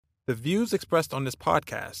The views expressed on this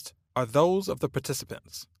podcast are those of the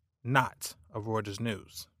participants, not of Reuters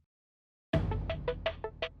News. And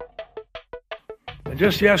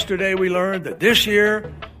just yesterday we learned that this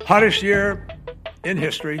year, hottest year in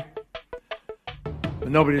history.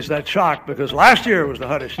 And nobody's that shocked because last year was the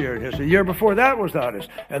hottest year in history. The year before that was the hottest.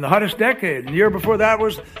 And the hottest decade. And the year before that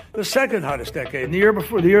was the second hottest decade. And the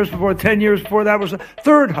years before, 10 years before that was the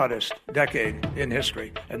third hottest decade in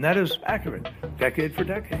history. And that is accurate, decade for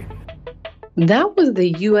decade. That was the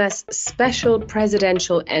U.S. Special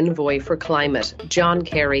Presidential Envoy for Climate, John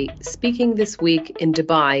Kerry, speaking this week in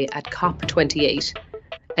Dubai at COP28,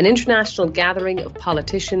 an international gathering of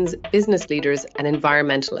politicians, business leaders and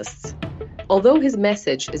environmentalists. Although his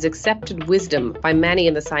message is accepted wisdom by many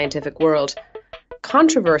in the scientific world,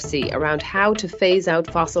 controversy around how to phase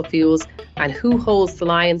out fossil fuels and who holds the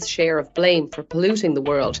lion's share of blame for polluting the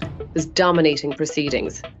world is dominating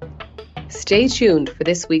proceedings. Stay tuned for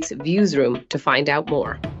this week's Views Room to find out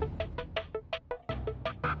more.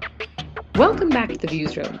 Welcome back to The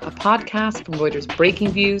Views Room, a podcast from Reuters Breaking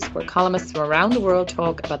Views, where columnists from around the world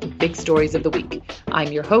talk about the big stories of the week.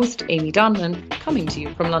 I'm your host, Amy Donlan, coming to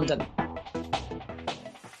you from London.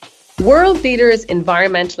 World leaders,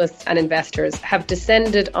 environmentalists and investors have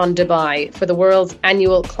descended on Dubai for the world's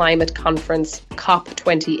annual climate conference,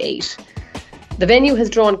 COP28. The venue has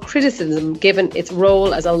drawn criticism given its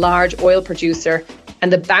role as a large oil producer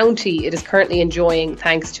and the bounty it is currently enjoying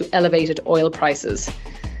thanks to elevated oil prices.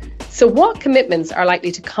 So what commitments are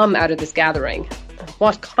likely to come out of this gathering?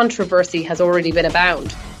 What controversy has already been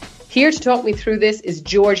abound? Here to talk me through this is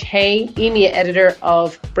George Hay, EMEA editor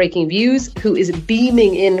of Breaking Views, who is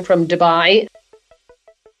beaming in from Dubai.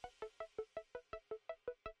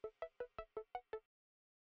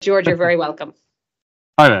 George, you're very welcome.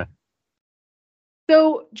 Hi there.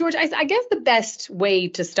 So, George, I guess the best way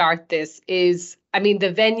to start this is,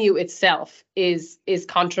 the venue itself is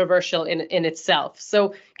controversial in itself.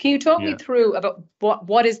 So can you talk me through about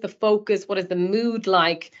what is the focus, what is the mood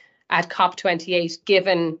like at COP28,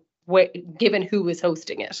 given who is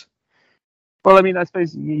hosting it? Well, I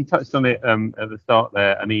suppose you touched on it at the start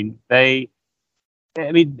there. In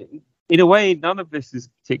a way, none of this is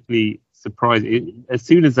particularly surprising. As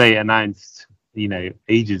soon as they announced,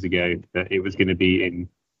 ages ago that it was going to be in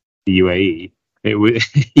the UAE,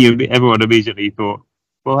 everyone immediately thought,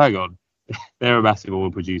 well, hang on, they're a massive oil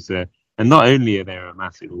producer. And not only are they a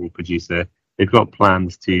massive oil producer, they've got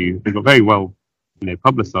very well,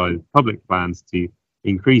 publicized public plans to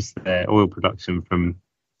increase their oil production from,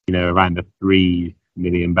 around 3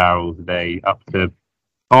 million barrels a day up to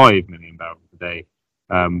 5 million barrels a day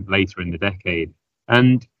later in the decade.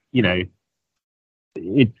 And,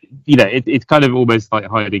 it's kind of almost like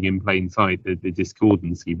hiding in plain sight, the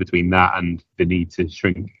discordancy between that and the need to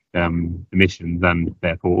shrink emissions and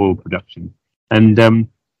therefore oil production. And so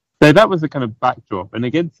that was the kind of backdrop. And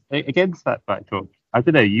against that backdrop, I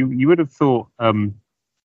don't know, you would have thought,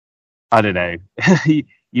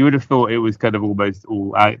 you would have thought it was kind of almost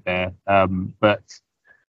all out there. But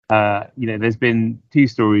there's been two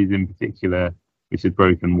stories in particular which have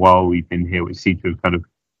broken while we've been here, which seem to have kind of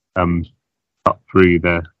cut through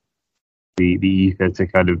the ether to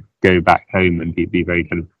kind of go back home and be very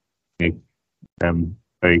kind of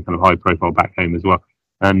very kind of high profile back home as well.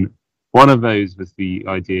 And one of those was the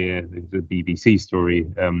idea, the BBC story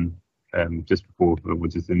just before,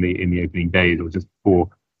 which is in the opening days or just before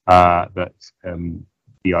that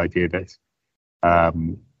the idea that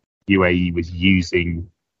UAE was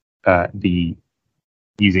using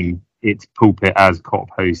its pulpit as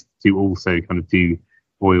COP host to also kind of do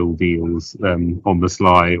oil deals on the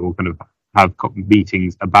sly or kind of have COP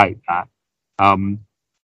meetings about that. And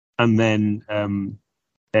then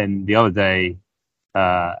the other day,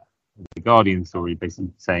 the Guardian story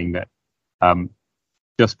basically saying that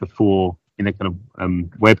just before in a kind of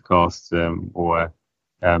webcast or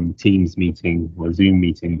Teams meeting or Zoom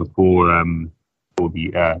meeting before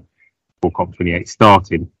COP28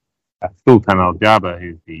 started, Sultan Al Jaber,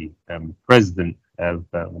 who's the president of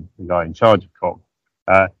the guy in charge of COP,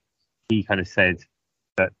 he kind of said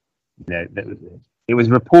that that it was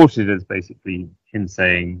reported as basically him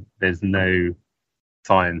saying there's no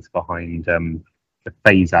science behind the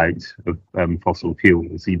phase out of fossil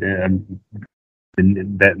fuels. There's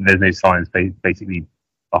no science basically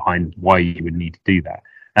behind why you would need to do that.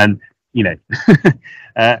 And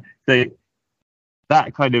so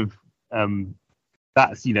that kind of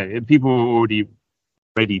that's people are already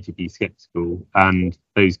ready to be skeptical, and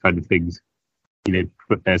those kind of things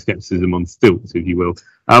put their skepticism on stilts, if you will.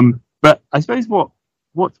 But I suppose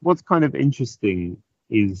what's kind of interesting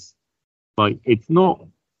is, like, it's not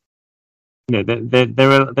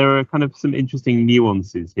there are kind of some interesting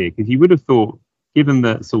nuances here, because you would have thought, given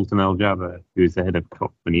that Sultan Al Jaber, who is the head of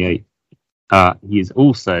COP28, he is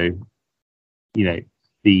also,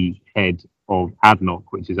 the head of ADNOC,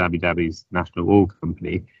 which is Abu Dhabi's national oil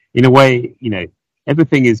company. In a way,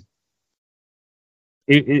 everything is.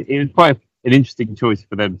 It was quite an interesting choice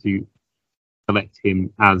for them to select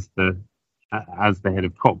him as the head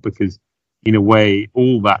of COP, because in a way,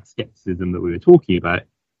 all that skepticism that we were talking about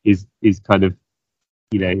is kind of,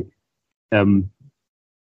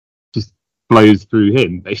 just flows through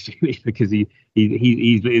him, basically, because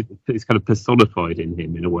it's kind of personified in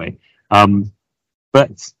him in a way.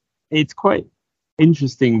 But it's quite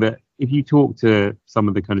interesting that if you talk to some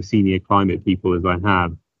of the kind of senior climate people, as I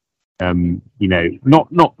have,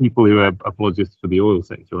 not people who are apologists for the oil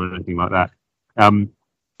sector or anything like that.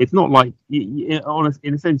 It's not like, in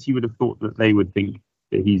a sense, you would have thought that they would think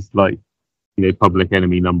that he's like, public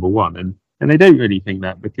enemy number one, and they don't really think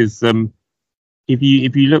that, because if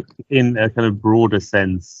you look in a kind of broader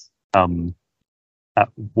sense at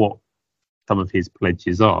what some of his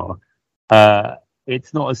pledges are,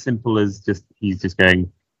 it's not as simple as he's just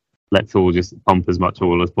going, let's all just pump as much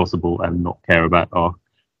oil as possible and not care about our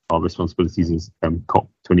responsibilities as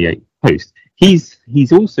COP28 host.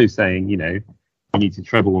 He's also saying, we need to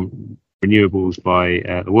treble renewables by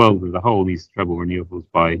the world as a whole needs to treble renewables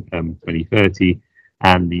by 2030,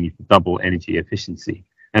 and we need to double energy efficiency.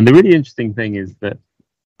 And the really interesting thing is that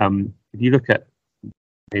if you look at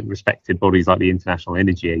respected bodies like the International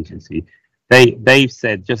Energy Agency, they've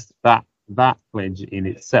said just that pledge in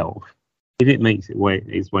itself, if it makes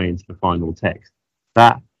its way into the final text,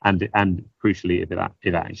 that and crucially, if it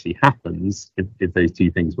actually happens, if those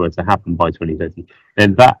two things were to happen by 2030,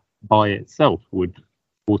 then that by itself would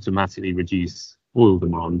automatically reduce oil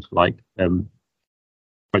demand, like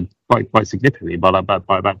quite significantly, by about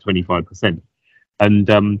 25%.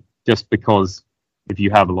 And just because if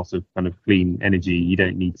you have a lot of kind of clean energy, you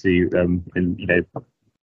don't need to you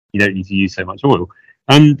don't need to use so much oil.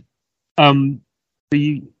 And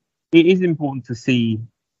it is important to see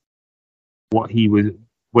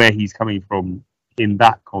where he's coming from in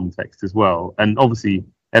that context as well. And obviously,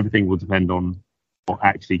 everything will depend on what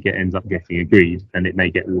actually ends up getting agreed, and it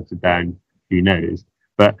may get watered down. Who knows?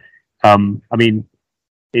 But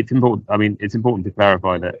it's important. It's important to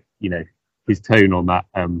clarify that his tone on that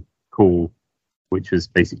call, which was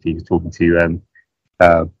basically talking to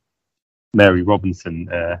Mary Robinson,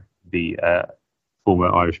 the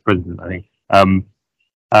former Irish president, I think.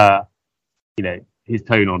 His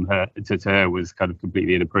tone on her to her was kind of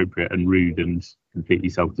completely inappropriate and rude and completely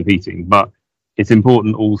self-defeating. But it's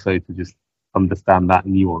important also to just understand that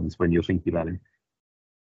nuance when you're thinking about it.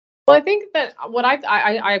 Well, I think that what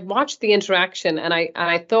I watched the interaction, and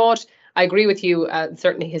I thought, I agree with you,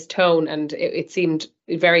 certainly his tone, and it seemed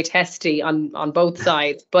very testy on both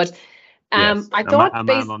sides. But yes, I thought a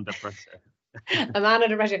man under pressure. A man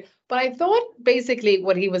under pressure. But I thought basically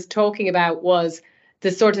what he was talking about was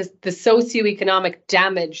the sort of the socioeconomic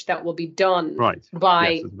damage that will be done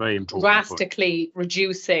by drastically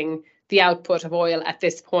reducing the output of oil at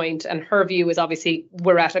this point. And her view is obviously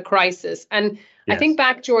we're at a crisis. And I think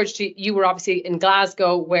back, George, you were obviously in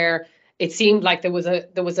Glasgow, where it seemed like there was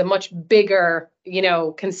a much bigger,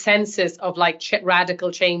 consensus of like radical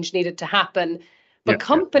change needed to happen. But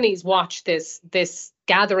companies watch this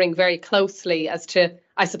gathering very closely as to,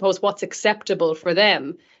 I suppose, what's acceptable for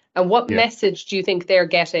them. And what message do you think they're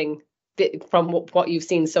getting from what you've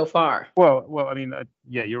seen so far? Well,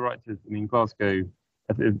 you're right. Glasgow.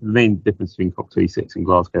 The main difference between COP26 in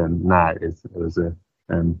Glasgow and now is there was the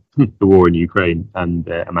war in Ukraine and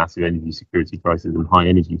a massive energy security crisis and high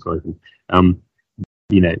energy prices.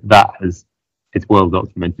 It's well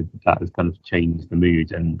documented that has kind of changed the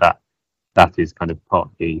mood, and that is kind of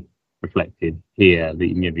partly reflected here.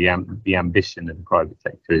 The ambition of the private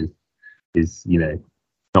sector is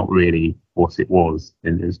not really what it was,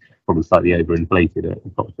 and it's probably slightly overinflated at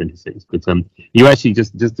COP26. But you actually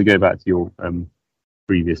just to go back to your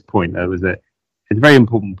previous point, it's a very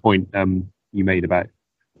important point you made about,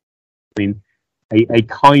 a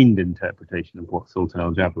kind interpretation of what Sultan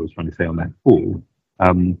Al Jaber was trying to say on that call,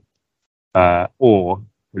 or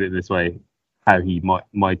put it this way, how he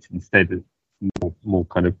might instead more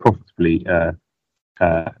kind of profitably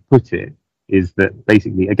put it, is that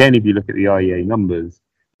basically, again, if you look at the IEA numbers,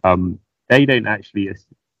 they don't actually.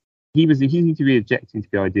 He seemed to be objecting to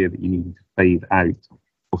the idea that you needed to phase out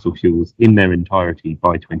fossil fuels in their entirety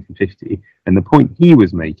by 2050. And the point he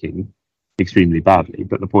was making, extremely badly,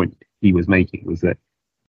 but the point he was making was that,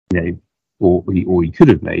 or he could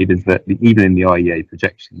have made, is that even in the IEA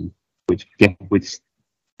projection, which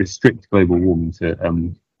restrict global warming to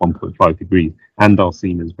 1.5 degrees and are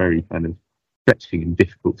seen as very kind of stretching and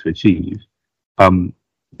difficult to achieve,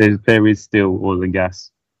 there is still oil and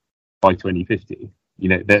gas by 2050.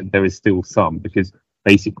 There is still some, because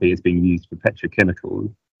basically it's being used for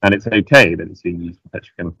petrochemicals, and it's okay that it's being used for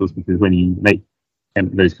petrochemicals, because when you make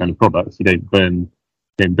those kind of products, you don't burn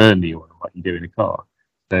the oil like you do in a car.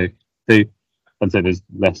 So there's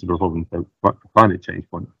less of a problem from climate change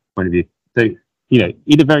point of view. So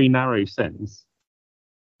in a very narrow sense,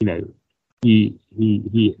 there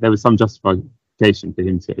was some justification for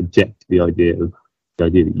him to object to the idea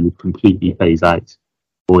that you would completely phase out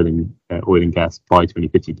oil and gas by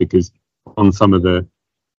 2050, because on some of the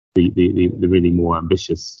really more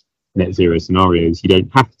ambitious net zero scenarios, you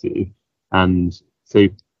don't have to. And so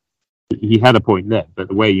he had a point there, but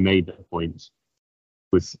the way he made that point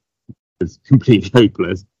was completely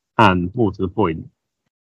hopeless. And more to the point,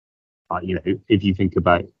 if you think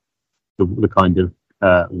about the kind of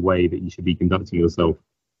way that you should be conducting yourself,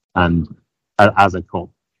 and as a COP,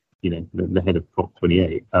 the head of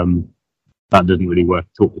COP28, that doesn't really work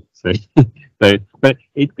at all. So but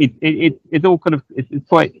it's all kind of it's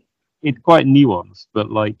quite nuanced. But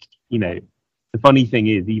the funny thing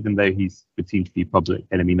is, even though he's would seem to be public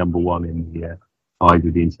enemy number one in the eyes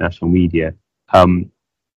of the international media,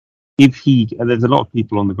 there's a lot of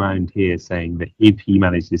people on the ground here saying that if he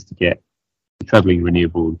manages to get trebling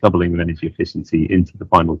renewables, doubling of energy efficiency into the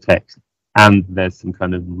final text, and there's some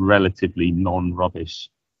kind of relatively non-rubbish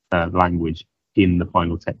language in the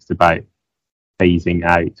final text about phasing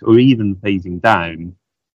out or even phasing down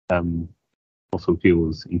fossil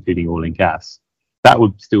fuels, including oil and gas, that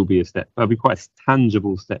would still be that would be quite a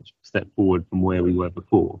tangible step forward from where we were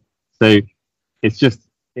before. So it's just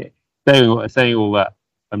saying all that.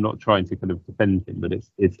 I'm not trying to kind of defend him, but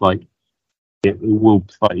it's like it will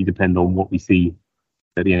slightly depend on what we see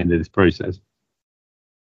at the end of this process.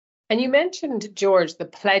 And you mentioned, George, the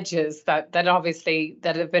pledges that obviously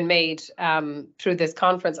that have been made through this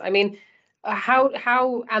conference. I mean,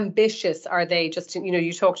 how ambitious are they? Just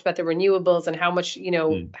you talked about the renewables and how much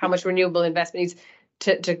how much renewable investment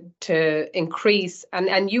needs to increase.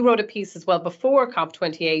 And you wrote a piece as well before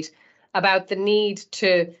COP28 about the need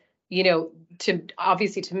to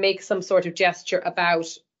obviously to make some sort of gesture about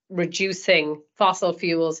reducing fossil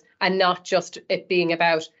fuels and not just it being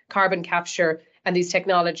about carbon capture and these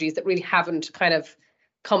technologies that really haven't kind of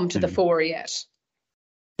come to the fore yet.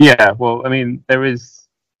 Yeah, well, I mean, there is.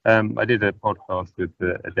 I did a podcast with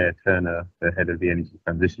Adair Turner, the head of the Energy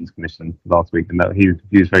Transitions Commission, last week, and that he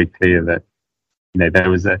was very clear that there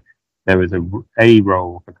was a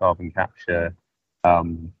role for carbon capture. A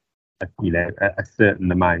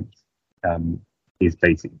certain amount is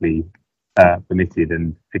basically permitted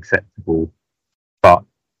and acceptable, but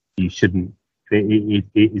you shouldn't. It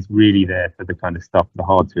is really there for the kind of stuff, the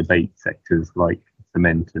hard to abate sectors like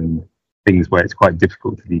cement and things where it's quite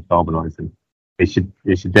difficult to decarbonise them. It should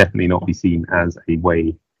definitely not be seen as a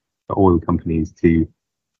way for oil companies to,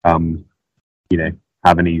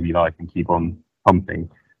 have an easy life and keep on pumping.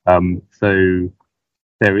 So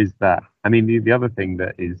there is that. I mean, the other thing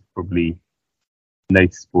that is probably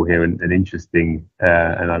noticeable here and interesting,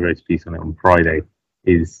 and I wrote a piece on it on Friday,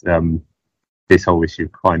 is this whole issue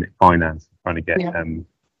of climate finance, trying to get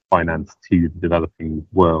finance to the developing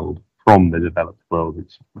world from the developed world,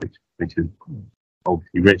 which is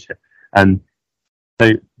obviously richer. And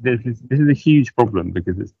so this is a huge problem,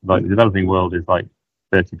 because it's like the developing world is like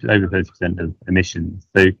over 30% of emissions.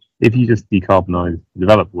 So if you just decarbonise the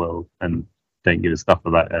developed world and don't give a stuff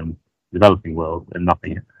about the developing world and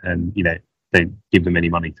nothing, and don't give them any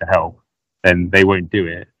money to help, then they won't do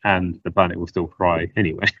it, and the planet will still fry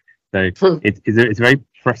anyway. So it's a very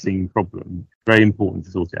pressing problem. Very important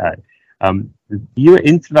to sort it out. You were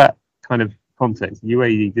into that kind of context.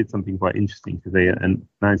 UAE did something quite interesting, because they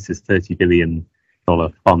announced this $30 billion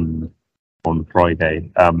fund on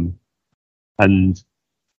Friday. And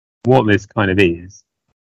what this kind of is,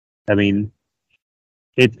 I mean,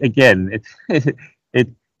 it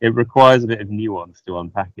requires a bit of nuance to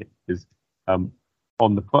unpack it, because on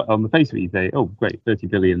the face of it, you say, oh, great, 30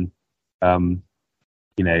 billion.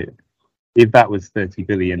 If that was 30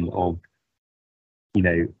 billion of,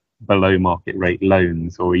 below market rate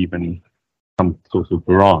loans, or even some sort of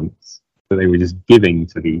grants that they were just giving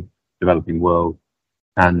to the developing world,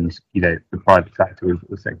 and the private sector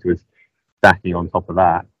was stacking on top of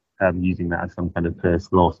that, using that as some kind of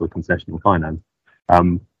first loss or concessional finance,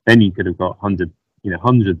 then you could have got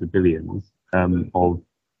hundreds of billions of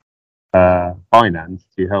finance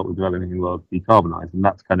to help the developing world decarbonise, and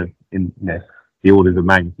that's kind of in the orders of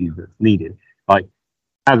magnitude that's needed. Like,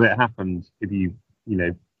 as it happened, if you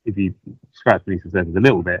if you scratch beneath the surface a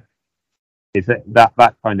little bit, is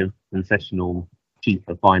that kind of concessional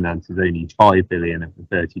cheaper finance is only 5 billion of the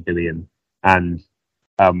 30 billion, and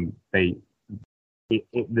the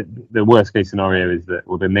worst case scenario is that,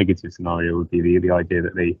 or the negative scenario would be the idea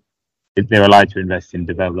that they're allowed to invest in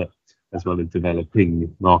developed as well as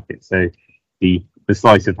developing markets. So the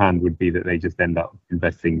sleight of hand would be that they just end up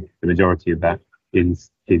investing the majority of that in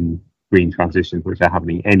green transitions, which are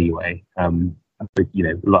happening anyway. But,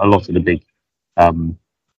 a lot of the big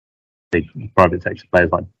private sector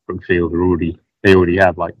players like Brookfield already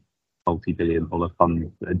have like multi-billion-dollar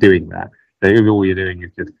funds that are doing that. So if all you're doing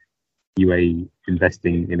is just UAE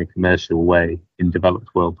investing in a commercial way in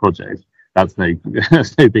developed world projects, that's no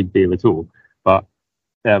big deal at all. But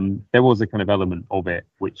there was a kind of element of it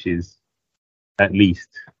which is at least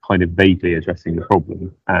kind of vaguely addressing the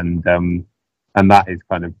problem, and that is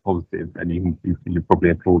kind of positive, and you probably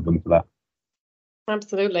applaud them for that.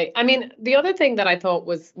 Absolutely. I mean, the other thing that I thought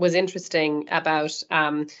was interesting about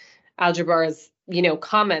Al Jaber's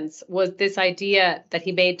comments was this idea that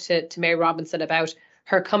he made to Mary Robinson about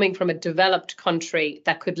her coming from a developed country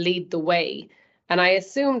that could lead the way. And I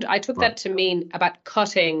took that to mean about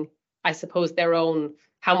cutting, I suppose, their own,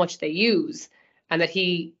 how much they use, and that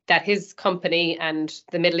his company and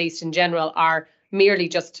the Middle East in general are merely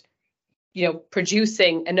just,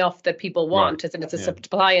 producing enough that people want, as in it's a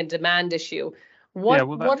supply and demand issue. What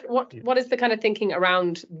is the kind of thinking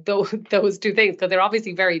around those two things? Because they're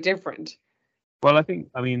obviously very different. Well, I think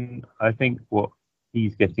what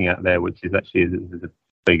he's getting at there, which is actually is a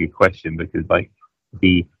bigger question, because like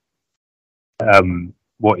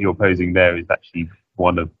what you're posing there is actually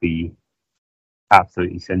one of the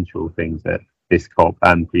absolutely central things that this COP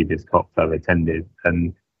and previous COPs I've attended,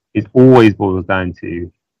 and it always boils down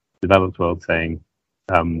to the developed world saying,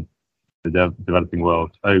 the developing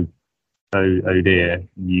world, oh dear,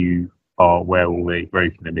 you are where all the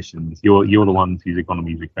growth in emissions. You're the ones whose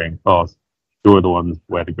economies are growing fast. You're the ones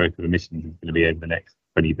where the growth of emissions is going to be over the next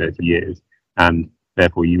 20, 30 years. And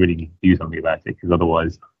therefore, you really need to do something about it, because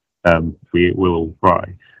otherwise we will all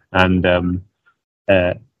cry. And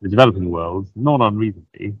the developing world, not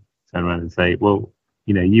unreasonably, turn around and say, well,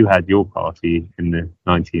 you had your party in the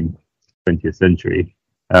 19th, 20th century,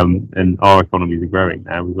 and our economies are growing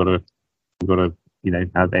now. We've got to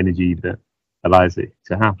have energy that allows it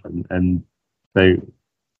to happen. And so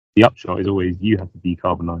the upshot is always you have to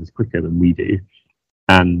decarbonize quicker than we do.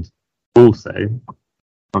 And also,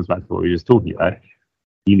 comes back to what we were just talking about,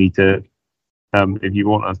 you need to, if you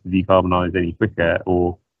want us to decarbonize any quicker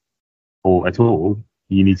or at all,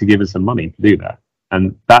 you need to give us some money to do that.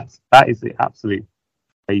 And that is the absolute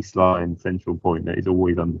baseline central point that is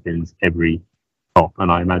always underpins every COP,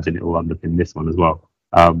 and I imagine it will underpin this one as well.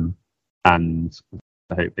 And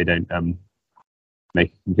I hope they don't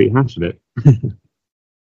make a complete hash of it.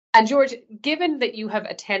 And George, given that you have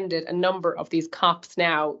attended a number of these COPs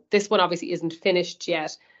now, this one obviously isn't finished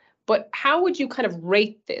yet, but how would you kind of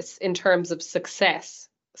rate this in terms of success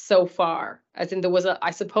so far? As in, there was,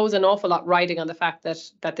 I suppose, an awful lot riding on the fact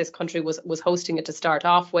that this country was hosting it to start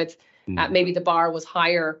off with. Maybe the bar was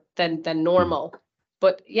higher than normal.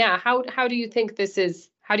 But yeah, how do you think this is?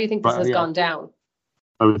 How do you think this has gone down?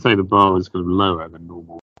 I would say the bar is kind of lower than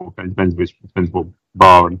normal. It depends what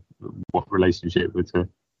bar and what relationship to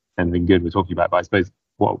anything good we're talking about. But I suppose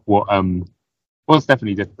what's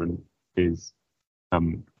definitely different is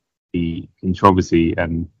the controversy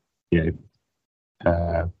and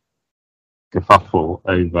kerfuffle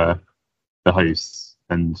over the hosts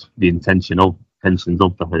and the intentions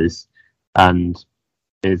of the hosts, and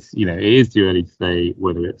it is too early to say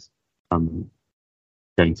whether it's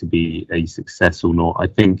going to be a success or not. I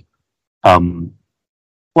think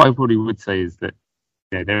what I probably would say is that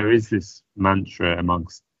there is this mantra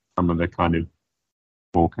amongst some of the kind of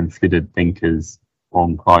more considered thinkers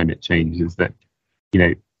on climate change, is that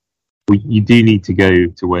you do need to go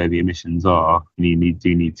to where the emissions are, and you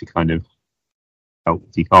do need to kind of help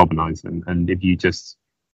decarbonize them. And if you just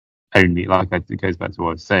only, it goes back to what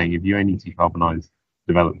I was saying, if you only decarbonize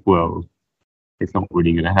the developed world, it's not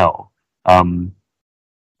really going to help. And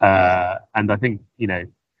I think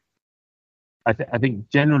I think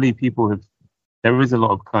generally there is a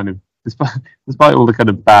lot of kind of, despite all the kind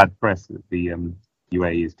of bad press that the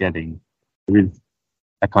UAE is getting, there is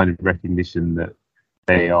a kind of recognition that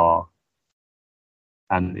they are,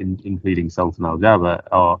 and including Sultan Al Jaber,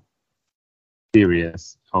 are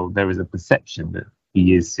serious, or there is a perception that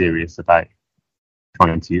he is serious about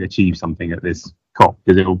trying to achieve something at this COP,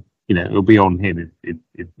 because it'll be on him if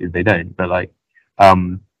they don't. But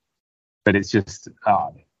but it's just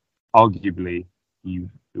arguably it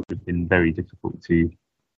would have been very difficult to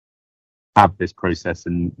have this process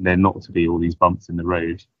and there not to be all these bumps in the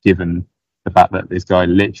road, given the fact that this guy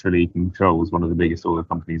literally controls one of the biggest oil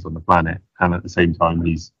companies on the planet, and at the same time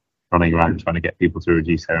he's running around trying to get people to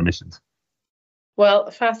reduce their emissions.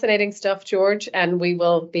 Well, fascinating stuff, George, and we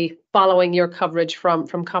will be following your coverage from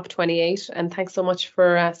COP28. And thanks so much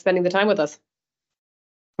for spending the time with us.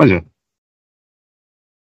 Pleasure.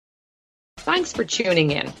 Thanks for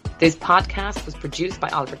tuning in. This podcast was produced by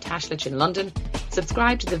Oliver Tashlich in London.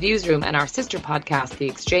 Subscribe to The Viewsroom and our sister podcast, The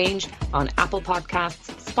Exchange, on Apple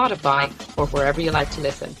Podcasts, Spotify, or wherever you like to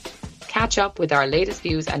listen. Catch up with our latest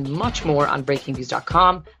views and much more on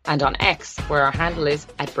breakingviews.com and on X, where our handle is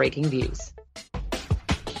 @breakingviews.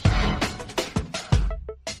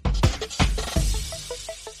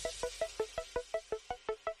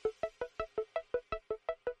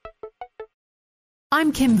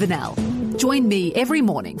 I'm Kim Vanell. Join me every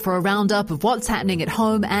morning for a roundup of what's happening at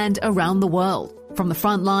home and around the world. From the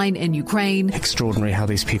front line in Ukraine. Extraordinary how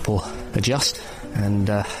these people adjust and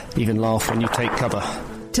even laugh when you take cover.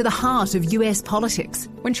 To the heart of US politics.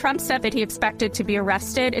 When Trump said that he expected to be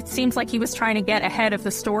arrested, it seems like he was trying to get ahead of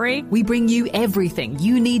the story. We bring you everything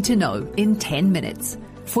you need to know in 10 minutes.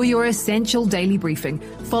 For your essential daily briefing,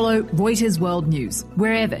 follow Reuters World News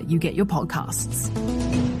wherever you get your podcasts.